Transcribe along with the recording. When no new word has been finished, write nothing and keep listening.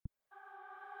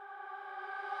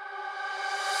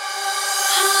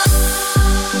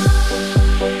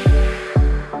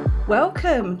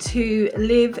Welcome to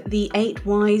Live the 8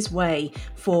 Wise Way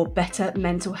for better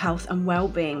mental health and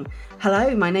well-being.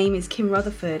 Hello, my name is Kim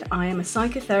Rutherford. I am a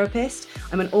psychotherapist,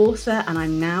 I'm an author, and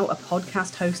I'm now a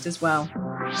podcast host as well.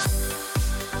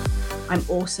 I'm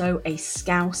also a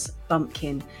Scouse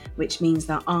bumpkin, which means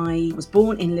that I was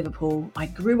born in Liverpool, I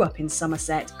grew up in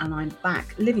Somerset, and I'm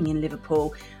back living in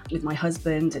Liverpool with my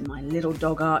husband and my little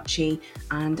dog Archie,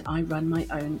 and I run my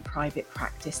own private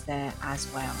practice there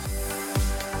as well.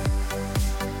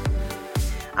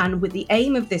 And with the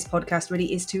aim of this podcast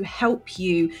really is to help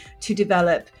you to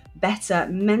develop better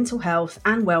mental health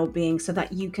and well-being so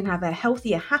that you can have a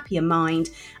healthier, happier mind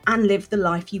and live the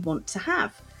life you want to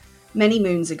have. Many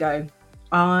moons ago,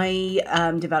 I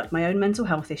developed my own mental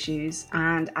health issues,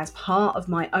 and as part of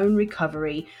my own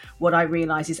recovery, what I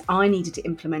realized is I needed to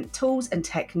implement tools and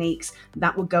techniques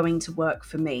that were going to work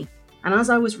for me. And as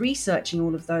I was researching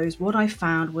all of those, what I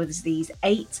found was these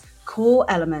 8 core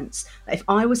elements that if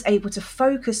I was able to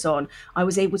focus on, I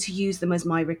was able to use them as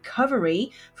my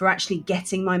recovery for actually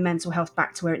getting my mental health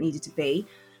back to where it needed to be,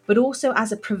 but also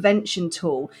as a prevention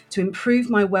tool to improve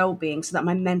my well-being so that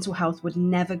my mental health would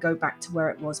never go back to where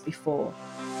it was before.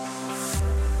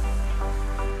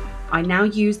 I now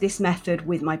use this method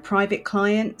with my private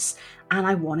clients, and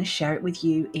I want to share it with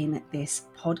you in this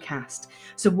podcast.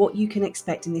 So what you can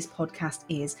expect in this podcast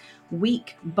is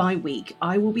week by week,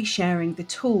 I will be sharing the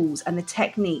tools and the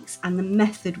techniques and the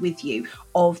method with you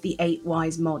of the 8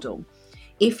 Wise model.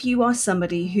 If you are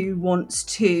somebody who wants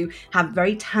to have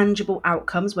very tangible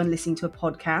outcomes when listening to a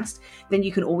podcast, then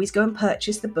you can always go and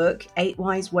purchase the book, 8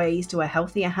 Wise Ways to a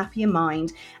Healthier, Happier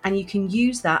Mind, and you can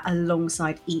use that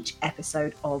alongside each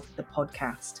episode of the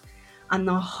podcast. And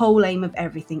the whole aim of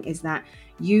everything is that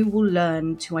you will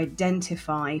learn to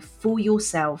identify for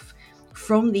yourself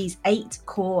from these 8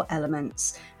 core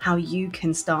elements how you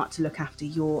can start to look after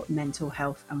your mental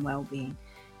health and well-being.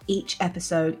 Each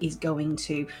episode is going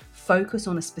to focus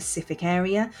on a specific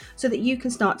area so that you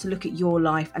can start to look at your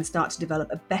life and start to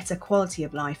develop a better quality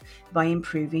of life by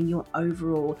improving your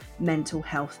overall mental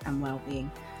health and well-being.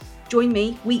 Join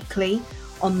me weekly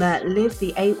on the Live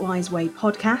the 8 Wise Way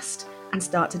podcast and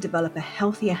start to develop a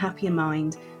healthier, happier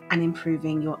mind and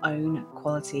improving your own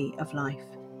quality of life.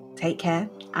 Take care,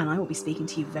 and I will be speaking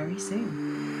to you very soon.